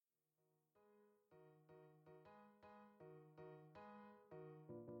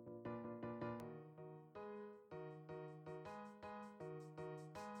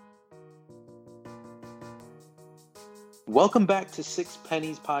Welcome back to Six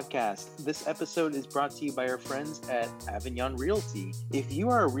Pennies Podcast. This episode is brought to you by our friends at Avignon Realty. If you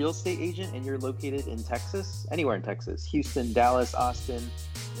are a real estate agent and you're located in Texas, anywhere in Texas, Houston, Dallas, Austin,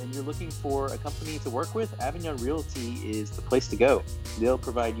 and you're looking for a company to work with, Avignon Realty is the place to go. They'll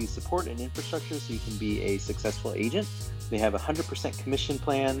provide you support and infrastructure so you can be a successful agent. They have a 100% commission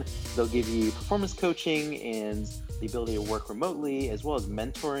plan. They'll give you performance coaching and the ability to work remotely, as well as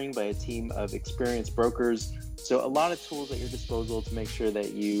mentoring by a team of experienced brokers. So a lot of tools at your disposal to make sure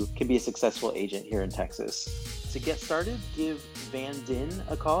that you can be a successful agent here in Texas. To get started, give Van Din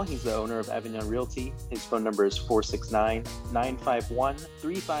a call. He's the owner of Avignon Realty. His phone number is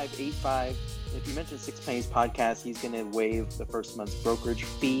 469-951-3585. If you mention Six Pennies Podcast, he's going to waive the first month's brokerage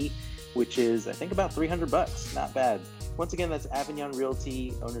fee, which is, I think, about $300. Not bad. Once again, that's Avignon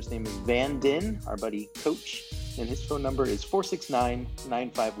Realty. Owner's name is Van Din, our buddy Coach, and his phone number is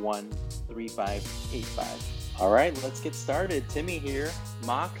 469-951-3585. All right, let's get started. Timmy here.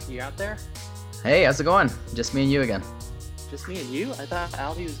 Mock, you out there? Hey, how's it going? Just me and you again. Just me and you? I thought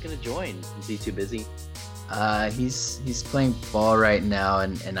Albie was going to join. Is he too busy? He's playing ball right now,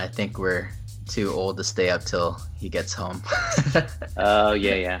 and I think we're too old to stay up till he gets home. Oh,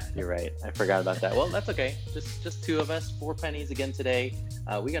 yeah, you're right. I forgot about that. Well, that's okay. Just two of us, 4 pennies again today.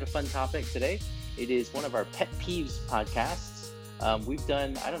 We got a fun topic today. It is one of our pet peeves podcasts. We've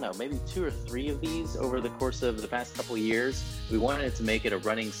done, I don't know, maybe 2 or 3 of these over the course of the past couple of years. We wanted to make it a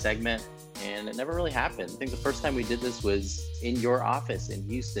running segment, and it never really happened. I think the first time we did this was in your office in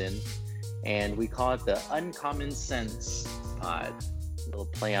Houston, and we call it the Uncommon Sense Pod. A little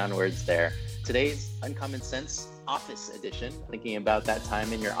play on words there. Today's Uncommon Sense Office Edition, thinking about that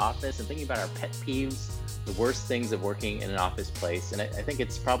time in your office and thinking about our pet peeves, the worst things of working in an office place. And I think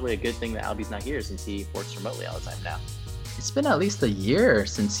it's probably a good thing that Albie's not here since he works remotely all the time now. It's been at least a year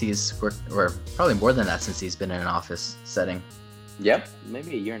since he's worked, or probably more than that since he's been in an office setting. Yep,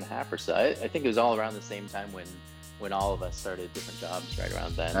 maybe a year and a half or so. I think it was all around the same time when all of us started different jobs right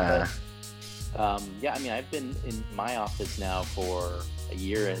around then. Yeah, I mean, I've been in my office now for a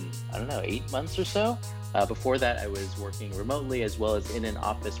year and, I don't know, 8 months or so. Before that, I was working remotely as well as in an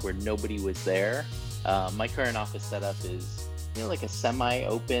office where nobody was there. My current office setup is, like a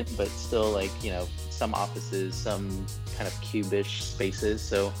semi-open, but still like, some offices, some kind of cubish spaces.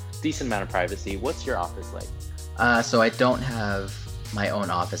 So decent amount of privacy. What's your office like? So I don't have my own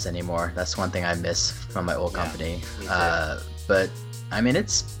office anymore. That's one thing I miss from my old company. But I mean,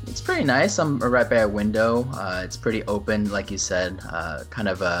 it's pretty nice. I'm right by a window. It's pretty open, like you said, kind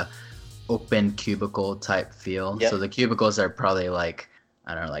of a open cubicle type feel. Yep. So the cubicles are probably like,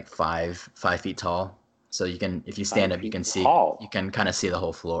 I don't know, like 5 feet tall. So you can, if you stand up, you can see, you can kind of see the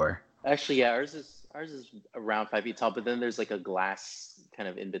whole floor. Actually, yeah, ours is around 5 feet tall, but then there's like a glass kind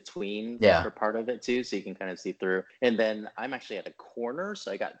of in between for part of it too, so you can kind of see through. And then I'm actually at a corner,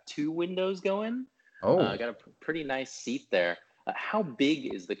 so I got 2 windows going. I got a pretty nice seat there. How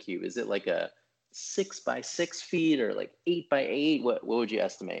big is the cube? Is it like a 6 by 6 feet or like 8 by 8? What would you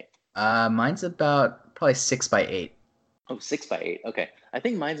estimate? Mine's about probably 6 by 8. Oh, 6 by 8. Okay. I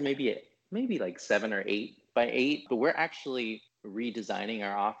think mine's maybe like 7 or 8 by 8, but we're actually redesigning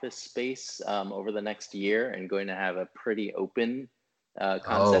our office space over the next year and going to have a pretty open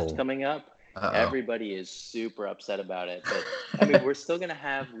concept coming up. Everybody is super upset about it, but I mean, we're still going to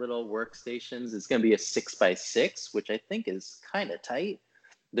have little workstations. It's going to be a 6 by 6, which I think is kind of tight.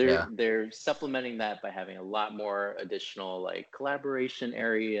 They're supplementing that by having a lot more additional like collaboration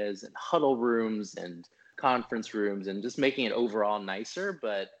areas and huddle rooms and conference rooms and just making it overall nicer.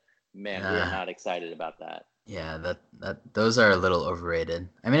 But man, we're not excited about that. Yeah, those are a little overrated.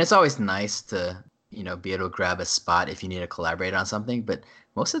 I mean, it's always nice to, be able to grab a spot if you need to collaborate on something, but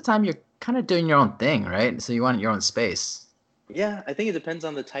most of the time you're kind of doing your own thing, right? So you want your own space. Yeah, I think it depends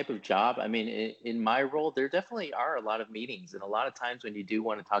on the type of job. I mean, in my role, there definitely are a lot of meetings and a lot of times when you do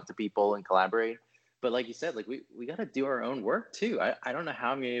want to talk to people and collaborate. But like you said, like we got to do our own work too. I don't know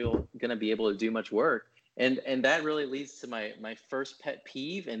how I'm going to be able to do much work. And that really leads to my first pet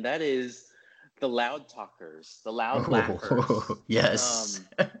peeve, and that is the loud talkers, the loud laughers. Yes.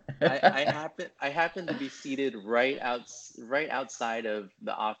 I happen to be seated right outside of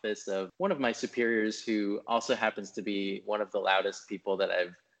the office of one of my superiors, who also happens to be one of the loudest people that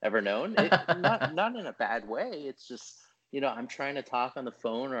I've ever known. Not in a bad way. It's just, I'm trying to talk on the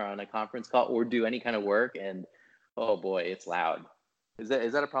phone or on a conference call or do any kind of work, and oh boy, it's loud. Is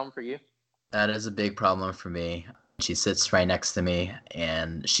that a problem for you? That is a big problem for me. She sits right next to me,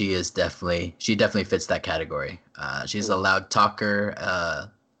 and she definitely fits that category. She's a loud talker,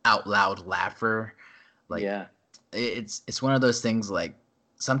 out loud laugher. Like, it's one of those things. Like,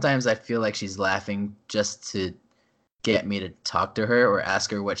 sometimes I feel like she's laughing just to get me to talk to her or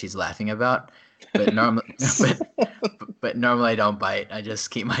ask her what she's laughing about. But normally, but normally I don't bite. I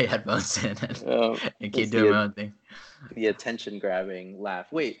just keep my headphones in and keep it's doing my own thing. the attention grabbing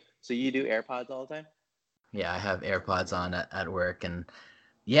laugh. Wait, so you do AirPods all the time? Yeah, I have AirPods on at work, and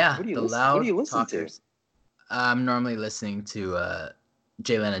yeah, the What do you loud listen to? talkers. I'm normally listening to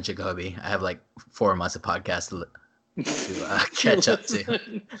Jalen and Jacoby. I have like 4 months of podcasts to catch up to.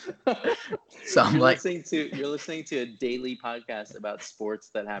 So I'm you're listening to a daily podcast about sports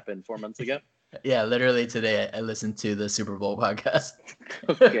that happened 4 months ago. Yeah, literally today I listened to the Super Bowl podcast.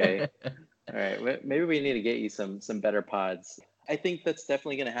 Okay. All right. Maybe we need to get you some better pods. I think that's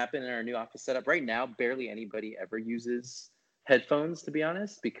definitely going to happen in our new office setup. Right now, barely anybody ever uses headphones, to be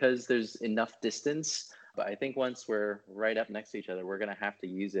honest, because there's enough distance. But I think once we're right up next to each other, we're going to have to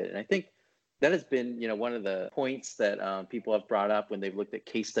use it. And I think that has been, one of the points that people have brought up when they've looked at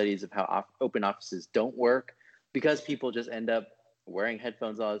case studies of how open offices don't work, because people just end up wearing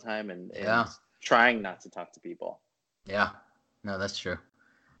headphones all the time and trying not to talk to people. Yeah, no, that's true.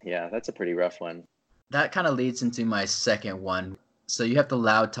 Yeah, that's a pretty rough one. That kind of leads into my second one. So you have the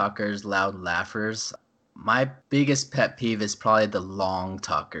loud talkers, loud laughers. My biggest pet peeve is probably the long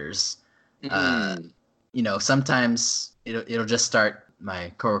talkers. Sometimes it'll just start.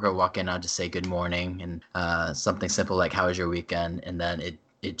 My coworker will walk in, I'll just say good morning and something simple like how was your weekend, and then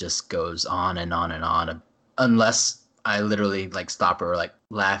it just goes on and on and on, unless I literally like stop or like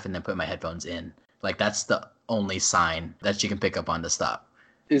laugh and then put my headphones in. Like that's the only sign that you can pick up on to stop.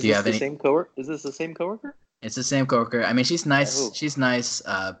 Is this the same coworker? Is this the same coworker? It's the same coworker. I mean, she's nice. Oh. She's nice,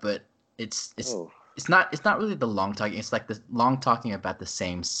 but it's not really the long talking. It's like the long talking about the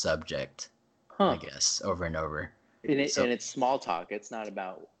same subject, I guess, over and over. And it's small talk. It's not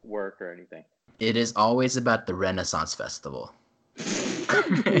about work or anything. It is always about the Renaissance Festival.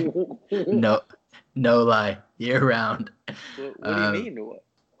 No lie, year round. What do you mean?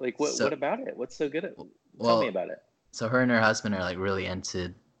 What about it? What's so good at? Tell me about it. So her and her husband are like really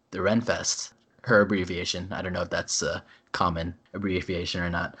into the Renfest, her abbreviation. I don't know if that's a common abbreviation or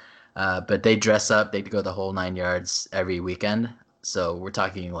not. But they dress up, they go the whole 9 yards every weekend. So we're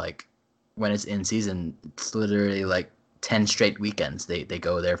talking like when it's in season, it's literally like 10 straight weekends. They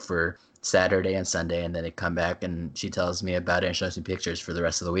go there for Saturday and Sunday, and then they come back and she tells me about it and shows me pictures for the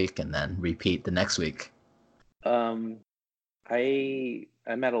rest of the week and then repeat the next week. I'm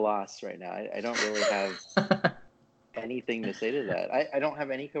at a loss right now. I don't really have anything to say to that. I don't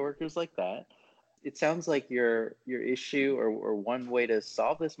have any coworkers like that. It sounds like your issue or one way to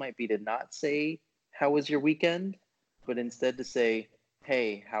solve this might be to not say how was your weekend, but instead to say,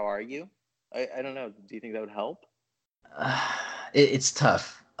 hey, how are you? I don't know. Do you think that would help? It's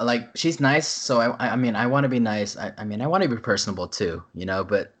tough. Like she's nice, so I mean I want to be nice. I mean I want to be personable too,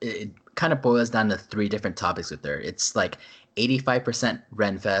 but it kind of boils down to 3 different topics with her. It's like 85%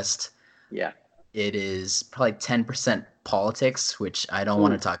 Renfest. Yeah. It is probably 10% politics, which I don't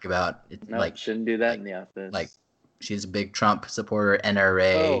want to talk about. Shouldn't do that in the office. Like she's a big Trump supporter,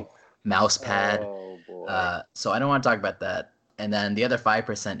 NRA, mousepad. Oh boy. So I don't want to talk about that. And then the other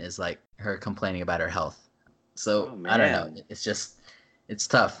 5% is like her complaining about her health. So I don't know. It's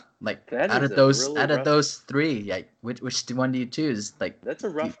tough. Like out of those 3, like which one do you choose? Like that's a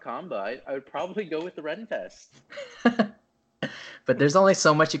rough combo. I would probably go with the Renfest. But there's only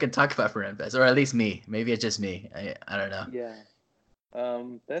so much you can talk about for Renfest, or at least me. Maybe it's just me. I don't know. Yeah.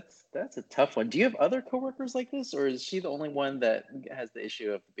 That's a tough one. Do you have other coworkers like this, or is she the only one that has the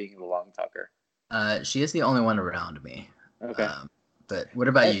issue of being the long talker? She is the only one around me. Okay. But what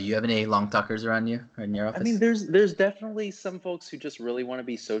about you? You have any long talkers around you or in your office? I mean, there's definitely some folks who just really want to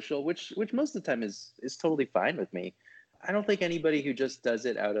be social, which most of the time is totally fine with me. I don't think anybody who just does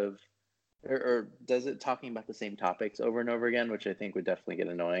it out of or does it talking about the same topics over and over again, which I think would definitely get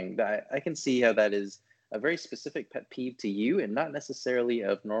annoying. I can see how that is a very specific pet peeve to you and not necessarily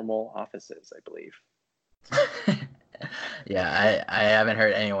of normal offices, I believe. Yeah, I haven't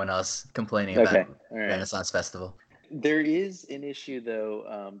heard anyone else complaining about Renaissance Festival. There is an issue,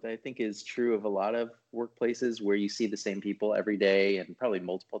 though, that I think is true of a lot of workplaces where you see the same people every day and probably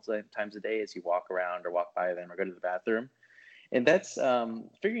multiple times a day as you walk around or walk by them or go to the bathroom. And that's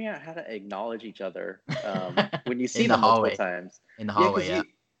figuring out how to acknowledge each other when you see them multiple times. In the hallway,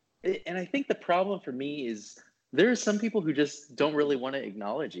 and I think the problem for me is there are some people who just don't really want to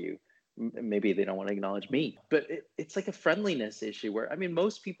acknowledge you. Maybe they don't want to acknowledge me, but it's like a friendliness issue where, I mean,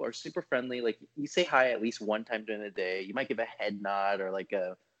 most people are super friendly. Like you say hi at least one time during the day. You might give a head nod or like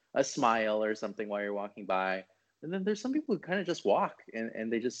a smile or something while you're walking by. And then there's some people who kind of just walk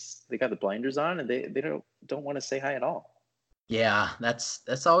and they got the blinders on and they don't want to say hi at all. Yeah,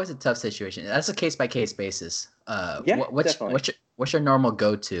 that's always a tough situation. That's a case by case basis. Yeah, definitely. What's your normal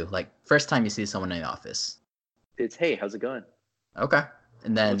go to? Like first time you see someone in the office. It's, hey, how's it going? Okay,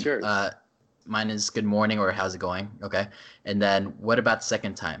 and What's then yours? mine is good morning or how's it going? Okay, and then what about the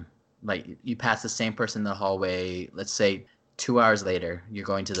second time? Like you pass the same person in the hallway. Let's say 2 hours later, you're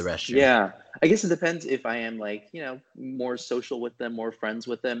going to the restroom. Yeah, I guess it depends if I am like, more social with them, more friends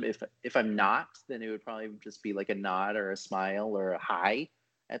with them. If I'm not, then it would probably just be like a nod or a smile or a hi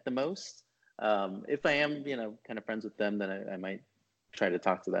at the most. If I am, kind of friends with them, then I might try to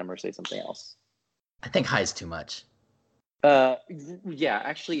talk to them or say something else. I think hi is too much. Yeah,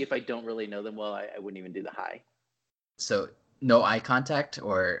 actually, if I don't really know them well, I wouldn't even do the hi. So no eye contact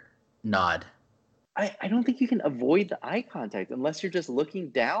or nod. I don't think you can avoid the eye contact unless you're just looking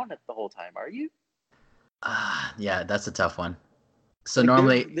down at the whole time, are you? Ah, yeah, that's a tough one. So Like there's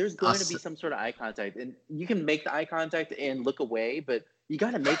normally there's going to be us. some sort of eye contact, and you can make the eye contact and look away, but you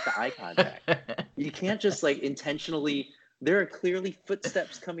got to make the eye contact. You can't just like intentionally. There are clearly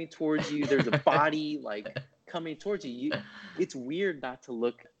footsteps coming towards you. There's a body like coming towards you. It's weird not to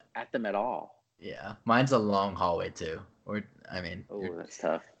look at them at all. Yeah, mine's a long hallway too. Or I mean, you're Oh, that's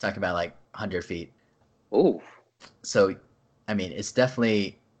tough. talking about like 100 feet. Oh, So, I mean, it's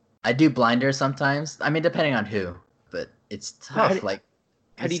definitely. I do blinders sometimes. I mean, depending on who, but it's how do, tough. Like,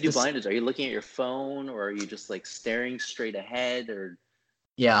 how do it's you do this. blinders? Are you looking at your phone, or are you just like staring straight ahead? Or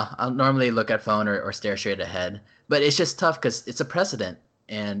Yeah, I'll normally look at phone or stare straight ahead, but it's just tough because it's a precedent,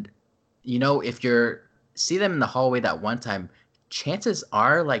 and if you're see them in the hallway that one time, chances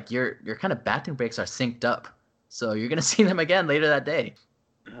are like your kind of bathroom breaks are synced up, so you're gonna see them again later that day,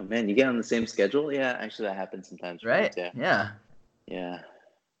 oh man, you get on the same schedule? Yeah, actually, that happens sometimes for me right? too. Yeah. Yeah.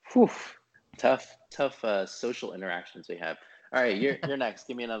 Whew. Tough social interactions we have. All right, you're next.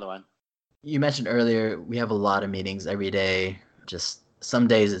 Give me another one. You mentioned earlier we have a lot of meetings every day. Just some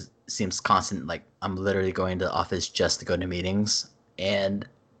days it seems constant. Like I'm literally going to the office just to go to meetings, and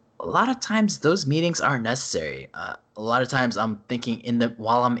a lot of times those meetings aren't necessary. A lot of times I'm thinking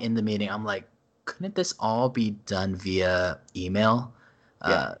while I'm in the meeting, I'm like, couldn't this all be done via email?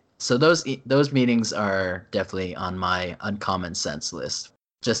 Yeah. So those meetings are definitely on my uncommon sense list.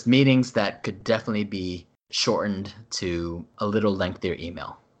 Just meetings that could definitely be shortened to a little lengthier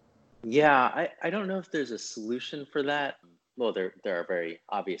email. Yeah, I don't know if there's a solution for that. Well, there are very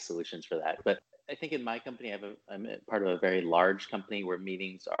obvious solutions for that, but I think in my company, I'm a part of a very large company where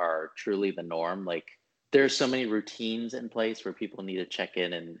meetings are truly the norm. Like there's so many routines in place where people need to check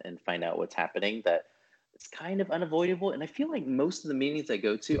in and find out what's happening that it's kind of unavoidable. And I feel like most of the meetings I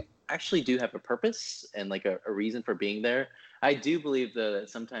go to actually do have a purpose and like a reason for being there. I do believe though that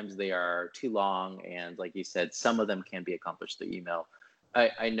sometimes they are too long, and like you said, some of them can be accomplished through email.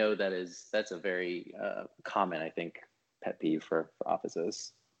 I know that's a very common, I think, pet peeve for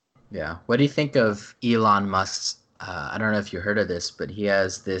offices. Yeah. What do you think of Elon Musk's? I don't know if you heard of this, but he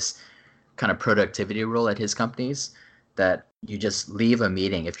has this kind of productivity rule at his companies that you just leave a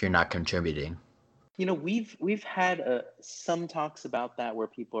meeting if you're not contributing. We've had some talks about that where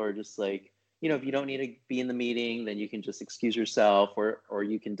people are just like, if you don't need to be in the meeting, then you can just excuse yourself, or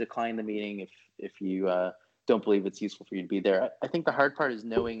you can decline the meeting if you don't believe it's useful for you to be there. I think the hard part is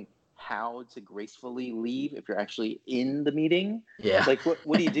knowing how to gracefully leave if you're actually in the meeting. Yeah. Like,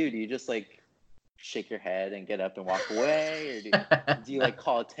 what do you do? Do you just like shake your head and get up and walk away, or do you like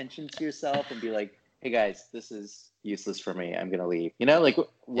call attention to yourself and be like, hey guys, this is useless for me, I'm gonna leave? Like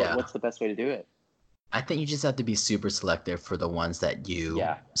Yeah. what's the best way to do it? I think you just have to be super selective for the ones that you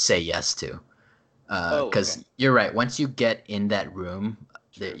Yeah. say yes to. Oh, okay. Because you're right. Once you get in that room,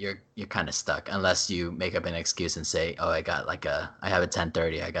 that Sure. you're kind of stuck unless you make up an excuse and say, "Oh, I have a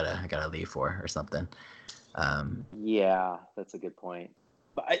 10:30. I gotta leave for or something." Um, Yeah, that's a good point.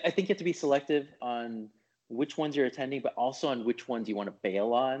 But I think you have to be selective on which ones you're attending, but also on which ones you want to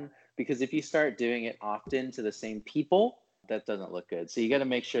bail on. Because if you start doing it often to the same people, that doesn't look good. So you got to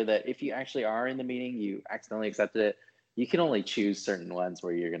make sure that if you actually are in the meeting, you accidentally accepted it, you can only choose certain ones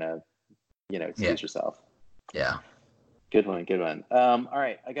where you're gonna, yeah, excuse yourself. yeah. Good one, good one. All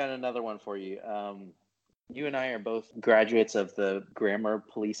right, I got another one for you. You and I are both graduates of the Grammar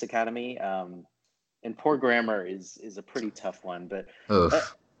Police Academy. And poor grammar is a pretty tough one, but uh,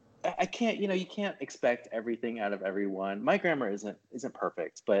 Oof. I can't, you can't expect everything out of everyone. My grammar isn't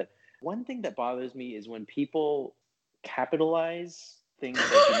perfect, but one thing that bothers me is when people capitalize things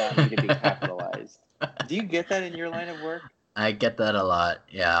that do not need to be capitalized. Do you get that in your line of work? I get that a lot.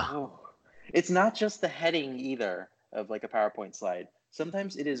 Yeah. Oh, it's not just the heading either of like a PowerPoint slide.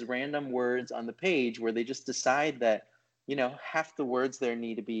 Sometimes it is random words on the page where they just decide that, half the words there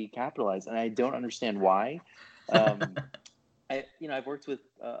need to be capitalized, and I don't understand why. Um, I've worked with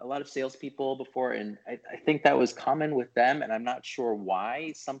a lot of salespeople before, and I think that was common with them. And I'm not sure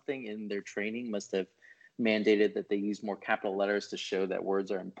why. Something in their training must have mandated that they use more capital letters to show that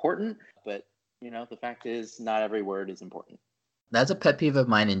words are important. But the fact is, not every word is important. That's a pet peeve of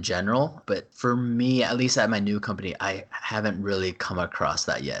mine in general, but for me, at least at my new company, I haven't really come across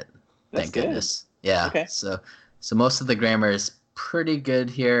that yet. That's Thank good. goodness. Yeah. Okay. So most of the grammar is pretty good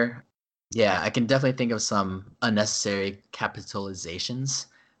here. Yeah, I can definitely think of some unnecessary capitalizations.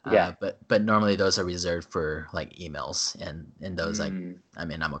 Yeah. But normally those are reserved for like emails, and those Mm. I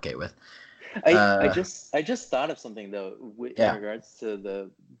mean I'm okay with. I Uh, just thought of something though in yeah. regards to the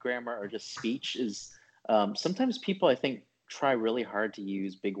grammar or just speech is sometimes people I think try really hard to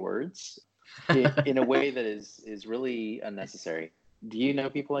use big words in a way that is really unnecessary. Do you know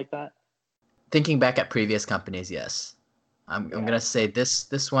people like that? Thinking back at previous companies, yes. I'm Yeah. gonna say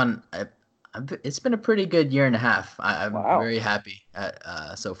this one. It's been a pretty good year and a half. I'm Wow. very happy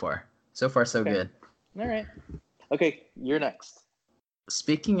at so far. So far, so Okay. good. All right. Okay, you're next.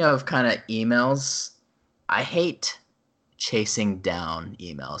 Speaking of kind of emails, I hate chasing down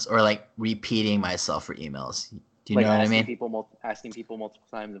emails or like repeating myself for emails. Do you Like know what I mean? asking people multiple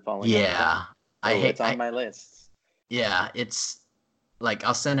times and following up with them. Yeah, I Oh, hate. it's on my list. Yeah, it's like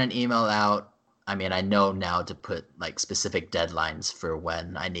I'll send an email out. I mean, I know now to put like specific deadlines for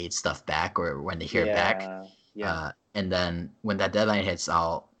when I need stuff back or when to hear back. Yeah. Yeah. And then when that deadline hits,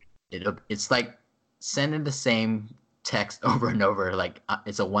 it's like sending the same text over and over. Like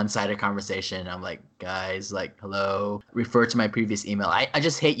it's a one-sided conversation. I'm like, guys, like, hello, refer to my previous email. I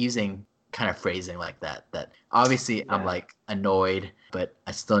just hate using kind of phrasing like that. That obviously I'm Yeah. like annoyed, but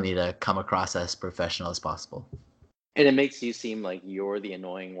I still need to come across as professional as possible. And it makes you seem like you're the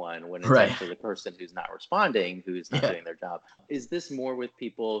annoying one when it's Right. actually the person who's not responding, who's not Yeah. doing their job. Is this more with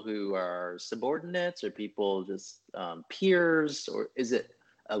people who are subordinates or people just peers, or is it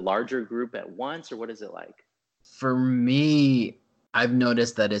a larger group at once, or what is it like? For me, I've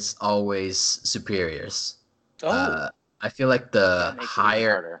noticed that it's always superiors. Oh, Uh, I feel like the that makes it even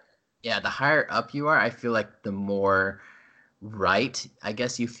higher, harder. yeah, the higher up you are, I feel like the more right, I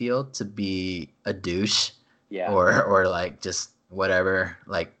guess you feel to be a douche Yeah. or like just whatever.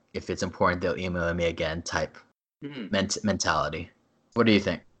 Like if it's important, they'll email me again type Hmm. mentality. What do you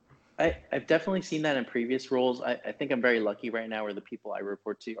think? I've definitely seen that in previous roles. I think I'm very lucky right now where the people I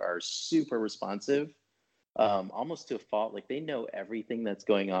report to are super responsive, almost to a fault. Like they know everything that's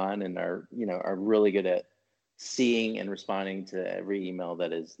going on and are really good at seeing and responding to every email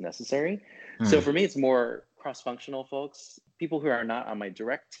that is necessary. So Hmm. for me, it's more cross-functional folks, people who are not on my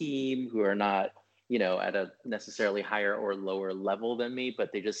direct team, who are not, at a necessarily higher or lower level than me,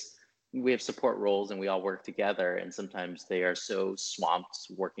 but we have support roles and we all work together. And sometimes they are so swamped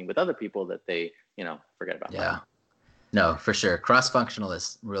working with other people that they, forget about mine. Yeah. No, for sure. Cross-functional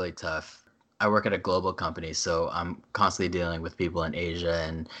is really tough. I work at a global company, so I'm constantly dealing with people in Asia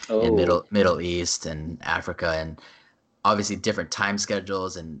and Oh, Middle East and Africa and obviously different time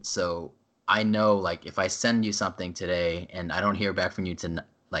schedules. And so I know like if I send you something today and I don't hear back from you to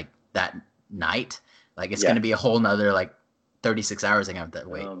like that night, like it's yeah. gonna be a whole nother like 36 hours I have to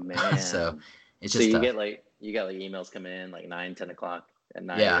wait. Oh So man. it's So just tough. you get like emails coming in like 9, 10 o'clock at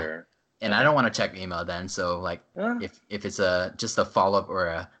night Yeah. or And I okay. don't want to check email then. So like Uh, if it's a just a follow up or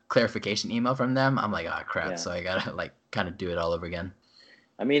a clarification email from them, I'm like, oh crap. yeah. So I gotta like kind of do it all over again.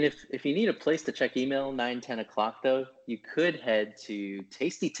 I mean, if you need a place to check email 9, 10 o'clock though, you could head to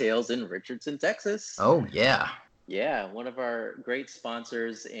Tasty Tales in Richardson, Texas. Oh yeah. Yeah, one of our great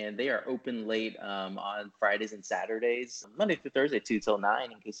sponsors, and they are open late on Fridays and Saturdays, Monday through Thursday, 2 till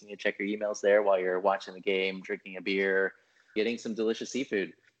 9, in case you need to check your emails there while you're watching the game, drinking a beer, getting some delicious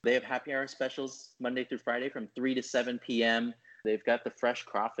seafood. They have happy hour specials Monday through Friday from 3 to 7 p.m. They've got the fresh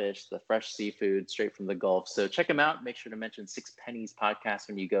crawfish, the fresh seafood straight from the Gulf. So check them out. Make sure to mention Six Pennies Podcast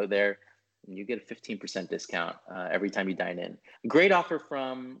when you go there. And you get a 15% discount every time you dine in. Great offer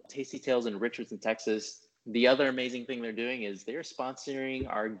from Tasty Tales in Richardson, Texas. The other amazing thing they're doing is they're sponsoring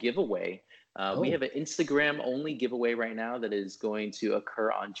our giveaway. We Oh, have an Instagram only giveaway right now that is going to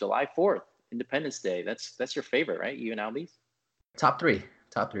occur on July 4th, Independence Day. That's your favorite, right? You and Albie's? top three.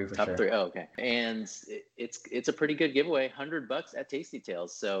 Top three for Top sure. three. Oh, okay. And it's a pretty good giveaway, $100 at Tasty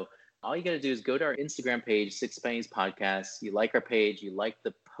Tales. So all you got to do is go to our Instagram page, Six Pennies Podcast. You like our page, you like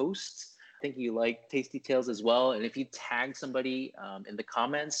the posts. I think you like Tasty Tales as well. And if you tag somebody in the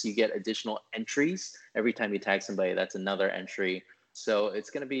comments, you get additional entries. Every time you tag somebody, that's another entry. So it's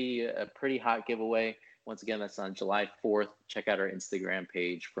going to be a pretty hot giveaway. Once again, that's on July 4th. Check out our Instagram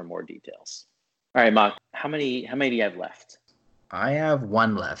page for more details. All right, Mark, how many do you have left? I have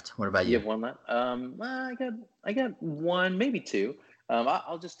one left. What about You you? have one left. Well, I got one, maybe two.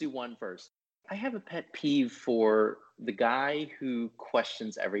 I'll just do one first. I have a pet peeve for the guy who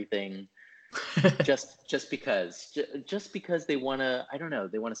questions everything just because they want to, I don't know,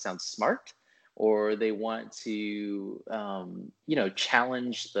 they want to sound smart, or they want to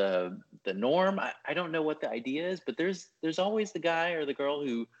challenge the norm. I don't know what the idea is, but there's always the guy or the girl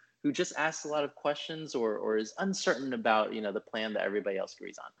who just asks a lot of questions, or is uncertain about the plan that everybody else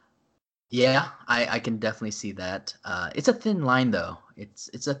agrees on. Yeah, I can definitely see that. It's a thin line though.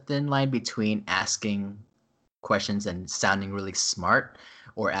 It's a thin line between asking questions and sounding really smart,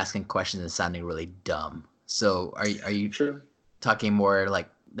 or asking questions and sounding really dumb. So are you True. talking more like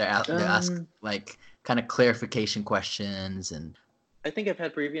they ask um like kind of clarification questions and I think I've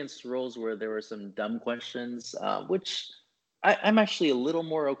had previous roles where there were some dumb questions, which I'm actually a little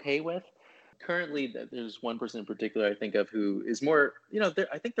more okay with. Currently, there's one person in particular I think of who is more,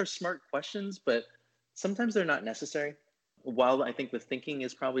 I think they're smart questions, but sometimes they're not necessary. While I think the thinking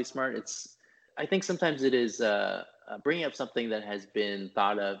is probably smart, I think sometimes it is bringing up something that has been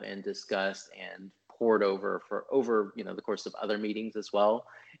thought of and discussed and poured over the course of other meetings as well,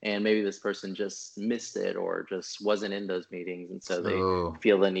 and maybe this person just missed it or just wasn't in those meetings, and so they oh,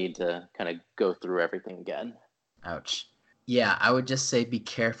 feel the need to kind of go through everything again. ouch. Yeah, I would just say be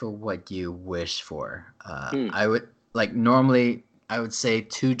careful what you wish for. Hmm. I would like normally I would say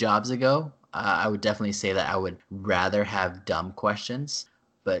 2 jobs ago, I would definitely say that I would rather have dumb questions.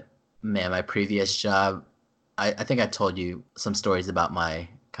 But man, my previous job, I think I told you some stories about my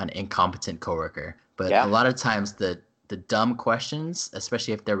kind of incompetent coworker. But a Yeah, lot of times the dumb questions,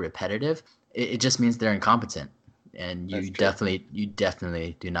 especially if they're repetitive, it just means they're incompetent, and that's true. you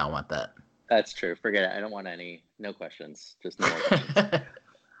definitely do not want that. That's true. Forget it. I don't want no questions. Just no more questions.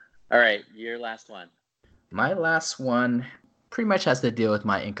 All right, your last one. My last one pretty much has to deal with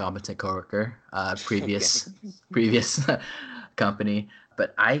my incompetent coworker, Okay. previous company.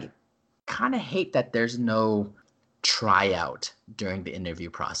 But I kind of hate that there's no tryout during the interview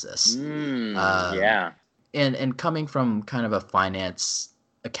process. Um, Yeah. and coming from kind of a finance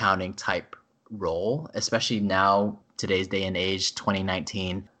accounting type role, especially now today's day and age,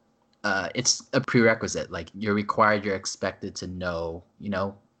 2019, it's a prerequisite. Like you're expected to know,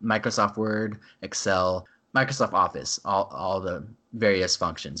 Microsoft Word, Excel, Microsoft Office, all the various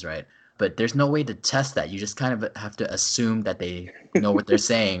functions, right? But there's no way to test that. You just kind of have to assume that they know what they're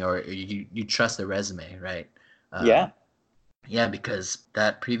saying, or you trust the resume, right? Yeah. Um, yeah, because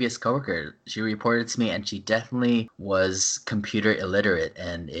that previous coworker, she reported to me, and she definitely was computer illiterate,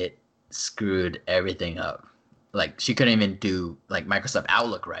 and it screwed everything up. Like she couldn't even do like Microsoft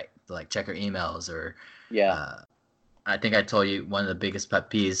Outlook right, to, like check her emails, or Yeah. uh, I think I told you one of the biggest pet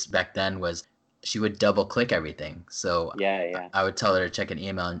peeves back then was she would double click everything. So Yeah. Yeah. I would tell her to check an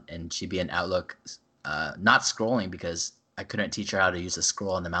email, and she'd be in Outlook, not scrolling because I couldn't teach her how to use the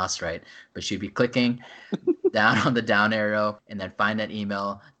scroll on the mouse right, but she'd be clicking down on the down arrow and then find that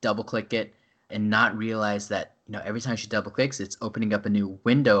email, double click it, and not realize that, every time she double clicks, it's opening up a new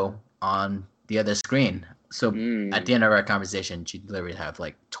window on the other screen. So at Mm. the end of our conversation, she'd literally have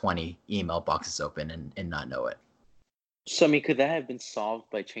like 20 email boxes open and not know it. So, I mean, could that have been solved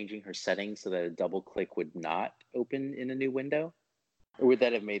by changing her settings so that a double click would not open in a new window? Or would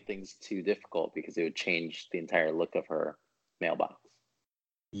that have made things too difficult because it would change the entire look of her mailbox?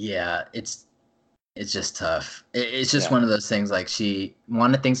 Yeah, it's just tough. It's just Yeah. one of those things. Like she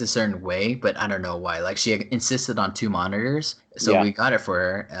wanted things a certain way, but I don't know why. Like she insisted on 2 monitors, so Yeah. we got it for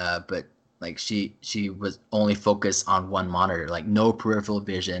her. But like she was only focused on one monitor, like no peripheral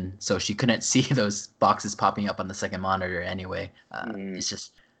vision, so she couldn't see those boxes popping up on the second monitor anyway. Mm. It's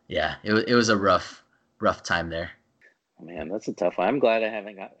just yeah, it was a rough time there. Man, that's a tough one. I'm glad I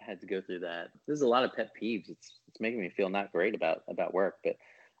haven't had to go through that. There's a lot of pet peeves. It's making me feel not great about work. But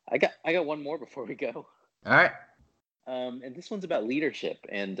I got one more before we go. All right. And this one's about leadership.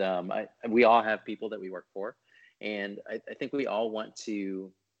 And we all have people that we work for, and I think we all want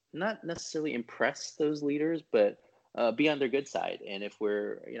to not necessarily impress those leaders, but be on their good side. And if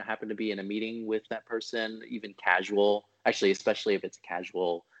we're happen to be in a meeting with that person, even casual, actually, especially if it's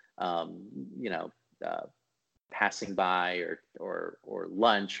casual, um, you know. Uh, Passing by, or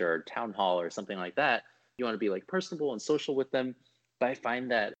lunch or town hall or something like that, you want to be like personable and social with them. But I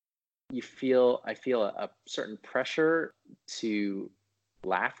find that I feel a certain pressure to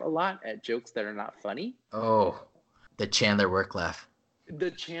laugh a lot at jokes that are not funny. Oh, the Chandler work laugh.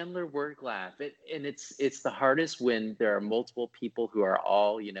 The Chandler work laugh, and it's the hardest when there are multiple people who are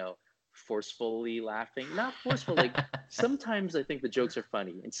all forcefully laughing. Not forceful, like sometimes I think the jokes are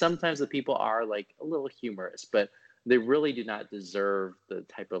funny, and sometimes the people are like a little humorous, but they really do not deserve the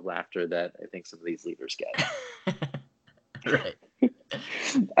type of laughter that I think some of these leaders get. Right.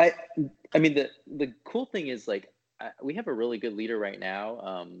 I mean, the cool thing is like we have a really good leader right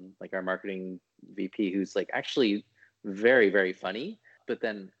now, like our marketing VP, who's like actually very, very funny. But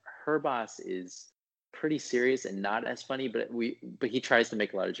then her boss is pretty serious and not as funny, but he tries to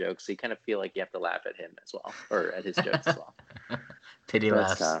make a lot of jokes. So you kind of feel like you have to laugh at him as well, or at his jokes as well. Pity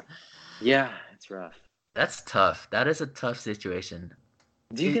laughs. Yeah, it's rough. That's tough. That is a tough situation.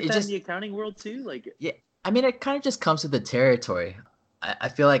 Do you get that in the accounting world too? Like, yeah, I mean, it kind of just comes with the territory. I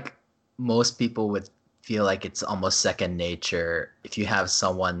feel like most people would feel like it's almost second nature if you have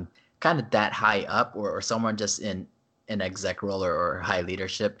someone kind of that high up, or someone just in an exec role or high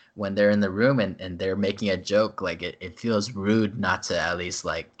leadership. When they're in the room and they're making a joke, like it feels rude not to at least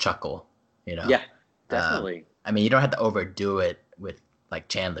like chuckle, you know? Yeah, definitely. I mean, you don't have to overdo it with like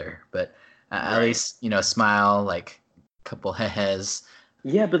Chandler, but at least, you know, smile, like a couple he-he's.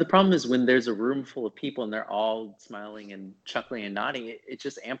 Yeah, but the problem is when there's a room full of people and they're all smiling and chuckling and nodding, it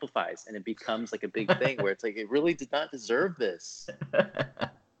just amplifies and it becomes like a big thing where it's like, it really did not deserve this.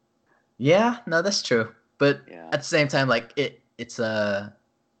 Yeah, no, that's true. But at the same time, like it's a,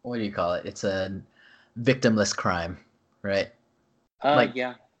 what do you call it? It's a victimless crime, right? Like,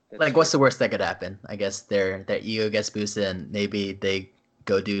 yeah. Like, what's the worst that could happen? I guess their ego gets boosted and maybe they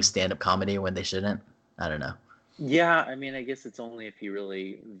go do stand-up comedy when they shouldn't. I don't know. Yeah, I mean, I guess it's only if you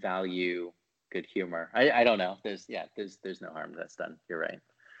really value good humor. I don't know. There's no harm that's done. You're right.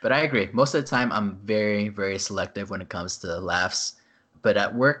 But I agree. Most of the time, I'm very, very selective when it comes to laughs. But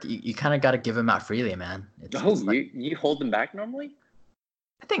at work, you kind of got to give them out freely, man. It's like, you hold them back normally?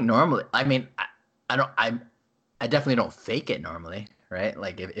 I think normally. I mean, I definitely don't fake it normally, right?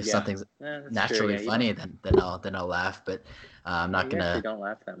 Like if something's naturally funny, then I'll laugh. But I'm not gonna. Actually don't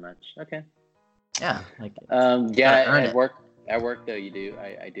laugh that much. Okay. Yeah. Like. At work though, you do.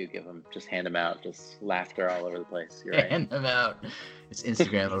 I do give them, just hand them out, just laughter all over the place. You're right. Hand them out. It's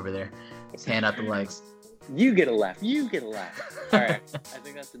Instagram over there. Just hand out the likes. You get a laugh. You get a laugh. All right. I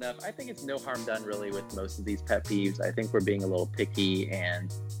think that's enough. I think it's no harm done really with most of these pet peeves. I think we're being a little picky,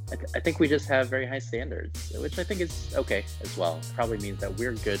 and I think we just have very high standards, which I think is okay as well. It probably means that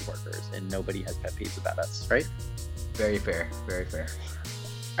we're good workers and nobody has pet peeves about us, right? Very fair. Very fair.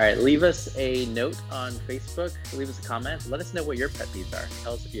 All right, leave us a note on Facebook. Leave us a comment. Let us know what your pet peeves are.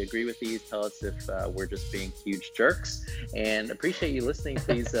 Tell us if you agree with these. Tell us if we're just being huge jerks. And appreciate you listening.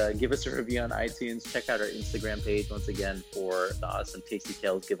 Please give us a review on iTunes. Check out our Instagram page once again for the awesome Tasty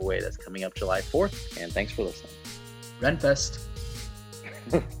Tales giveaway that's coming up July 4th. And thanks for listening. Renfest.